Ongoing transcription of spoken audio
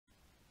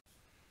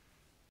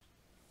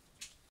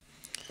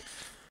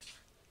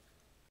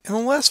In the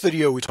last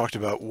video, we talked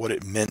about what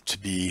it meant to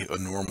be a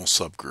normal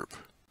subgroup.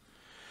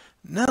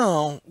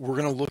 Now, we're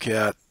going to look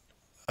at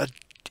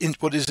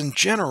what is in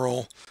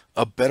general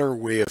a better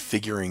way of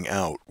figuring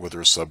out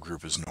whether a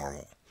subgroup is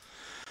normal.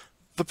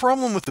 The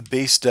problem with the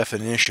base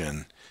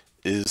definition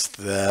is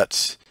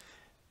that,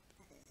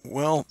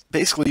 well,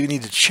 basically you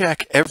need to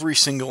check every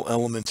single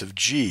element of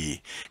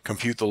G,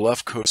 compute the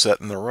left coset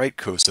and the right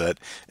coset,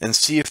 and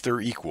see if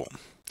they're equal.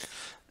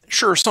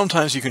 Sure,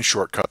 sometimes you can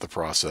shortcut the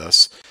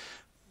process,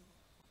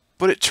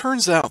 but it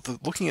turns out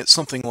that looking at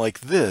something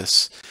like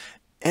this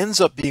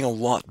ends up being a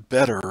lot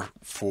better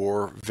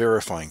for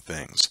verifying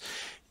things.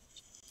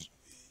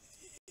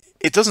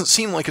 It doesn't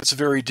seem like it's a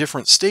very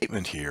different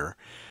statement here,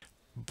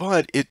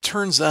 but it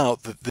turns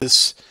out that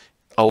this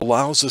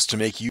allows us to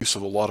make use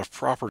of a lot of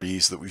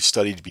properties that we've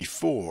studied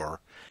before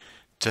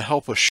to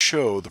help us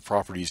show the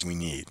properties we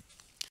need.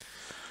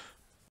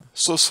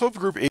 So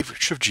subgroup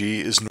H of G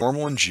is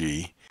normal in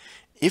G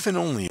if and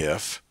only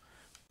if,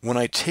 when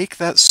I take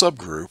that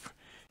subgroup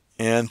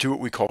and do what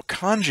we call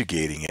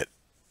conjugating it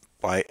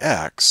by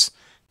x,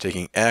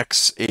 taking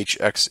x, h,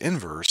 x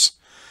inverse,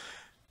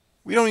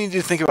 we don't need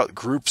to think about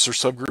groups or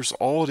subgroups.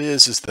 All it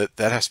is that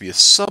that has to be a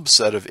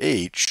subset of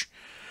H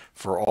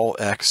for all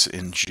x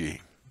in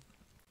G.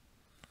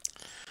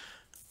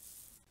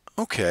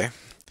 Okay,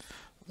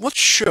 let's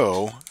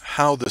show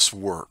how this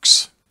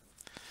works.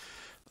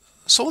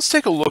 So let's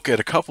take a look at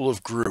a couple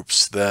of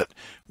groups that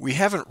we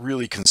haven't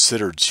really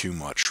considered too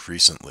much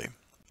recently.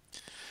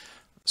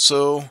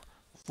 So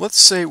let's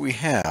say we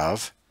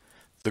have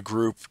the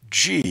group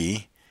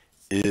G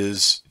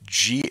is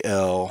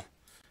GL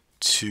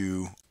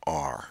to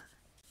R.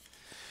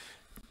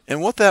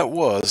 And what that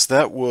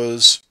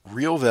was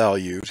real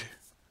valued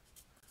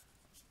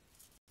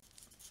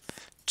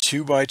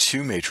 2 by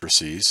 2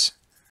 matrices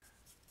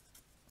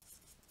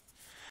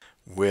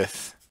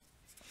with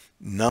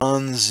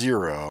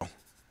non-zero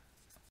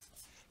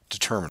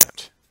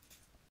determinant.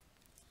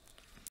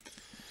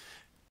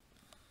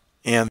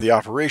 And the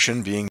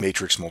operation being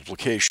matrix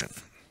multiplication.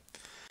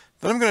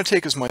 Then I'm going to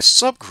take as my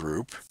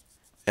subgroup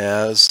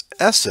as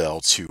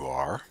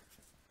SL2R,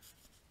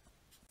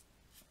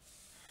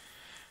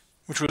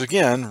 which was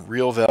again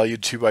real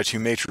valued 2 by 2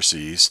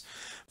 matrices,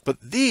 but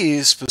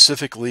these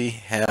specifically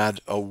had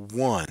a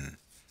 1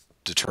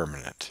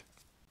 determinant.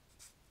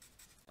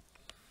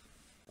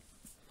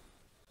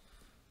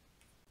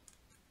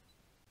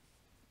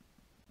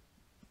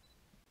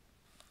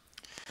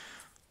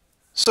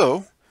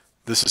 So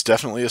this is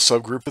definitely a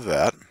subgroup of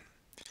that.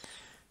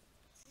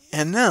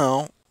 And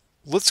now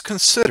let's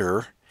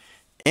consider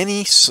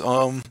any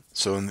sum.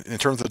 So in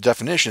terms of the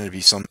definition, it'd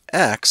be some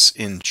x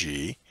in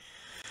G.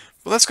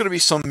 Well, that's going to be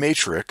some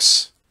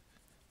matrix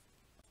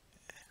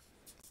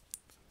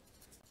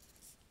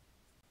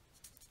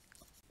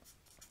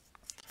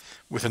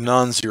with a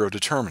non-zero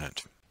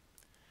determinant.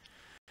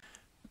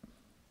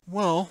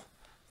 Well,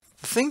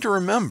 the thing to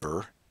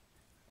remember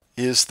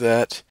is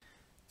that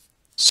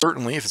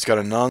certainly if it's got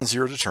a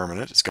non-zero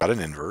determinant, it's got an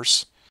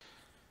inverse,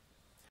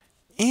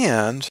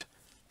 and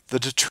the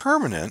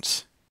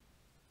determinant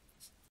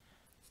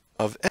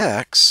of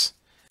x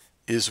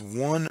is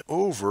 1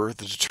 over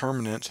the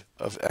determinant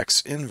of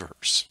x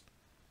inverse.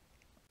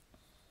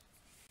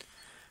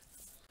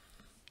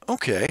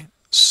 Okay,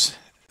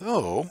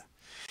 so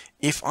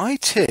if I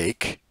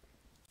take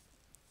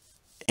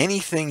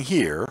anything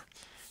here,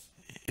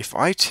 if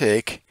I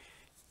take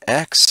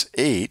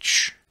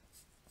xh,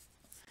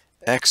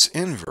 x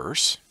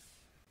inverse,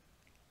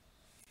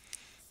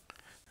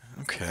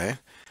 okay,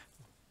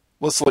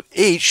 let's let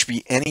H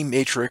be any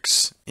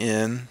matrix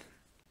in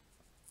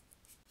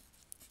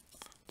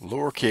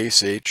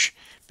lowercase h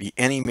be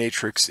any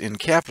matrix in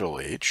capital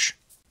H,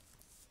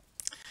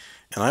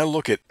 and I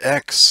look at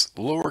x,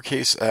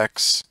 lowercase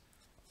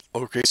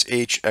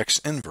h, x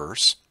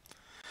inverse,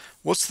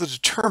 what's the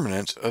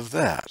determinant of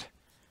that?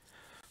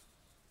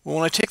 Well,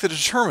 when I take the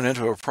determinant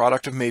of a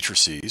product of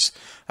matrices,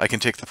 I can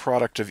take the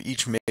product of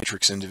each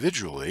matrix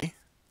individually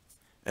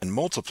and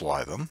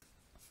multiply them.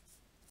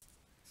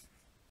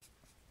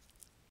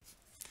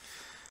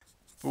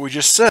 But we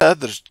just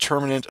said the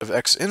determinant of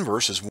x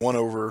inverse is 1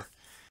 over,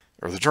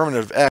 or the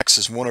determinant of x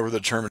is 1 over the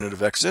determinant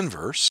of x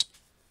inverse.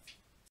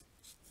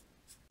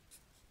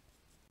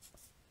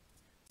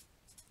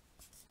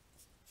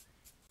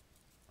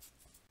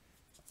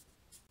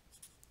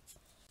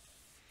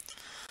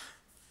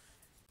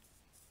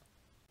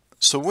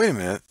 So wait a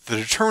minute, the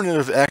determinant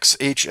of x,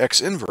 h,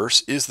 x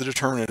inverse is the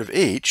determinant of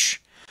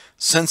h.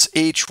 Since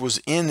h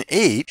was in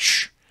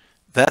h,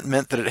 that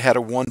meant that it had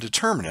a 1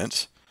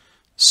 determinant.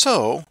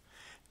 So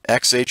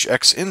x, h,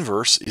 x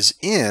inverse is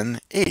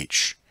in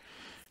h.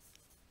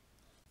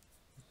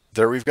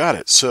 There we've got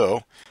it.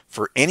 So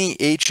for any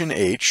h in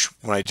h,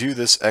 when I do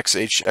this x,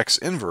 h, x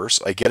inverse,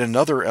 I get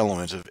another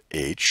element of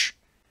h.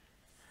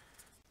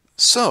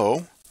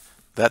 So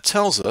that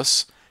tells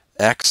us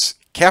x,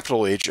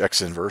 capital H,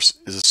 x inverse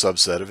is a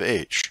subset of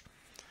h.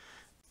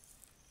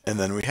 And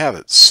then we have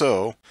it.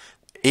 So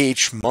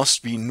h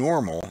must be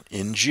normal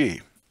in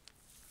G.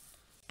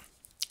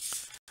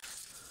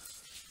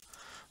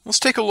 Let's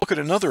take a look at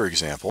another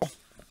example.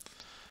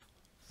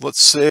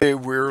 Let's say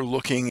we're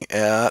looking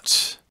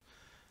at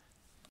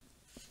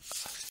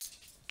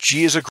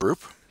G as a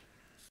group.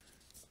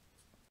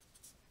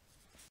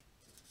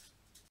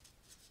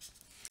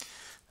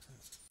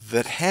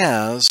 That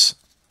has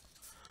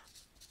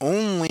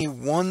only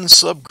one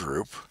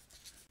subgroup,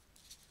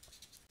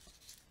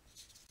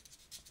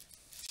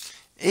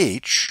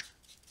 H,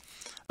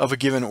 of a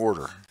given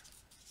order,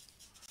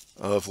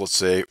 of, let's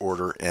say,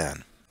 order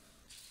n.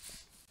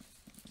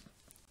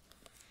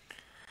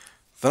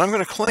 Then I'm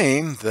going to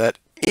claim that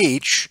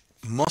H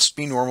must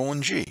be normal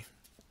in G.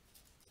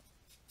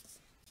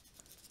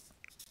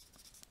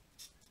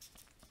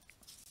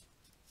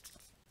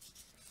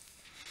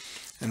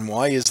 And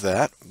why is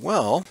that?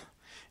 Well,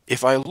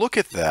 if I look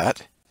at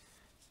that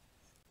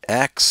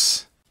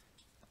X,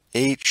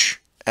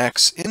 H,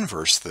 X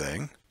inverse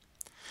thing,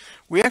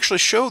 we actually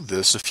showed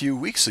this a few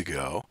weeks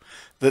ago,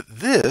 that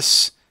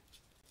this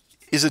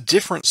is a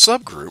different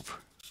subgroup.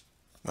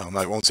 Well,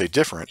 I won't say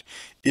different,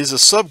 is a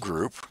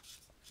subgroup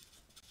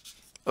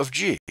of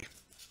G.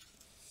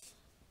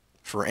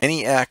 For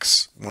any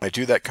X, when I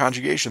do that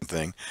conjugation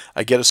thing,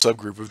 I get a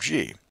subgroup of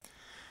G.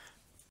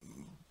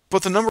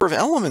 But the number of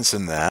elements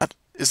in that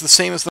is the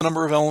same as the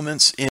number of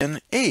elements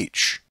in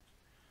H.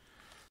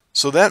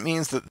 So that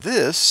means that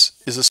this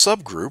is a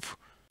subgroup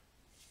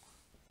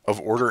of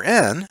order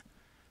n.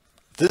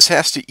 This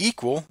has to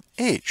equal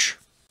H.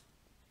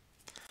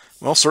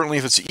 Well, certainly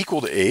if it's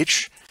equal to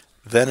H,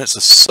 then it's a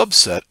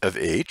subset of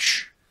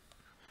H.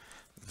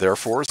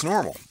 Therefore, it's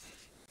normal.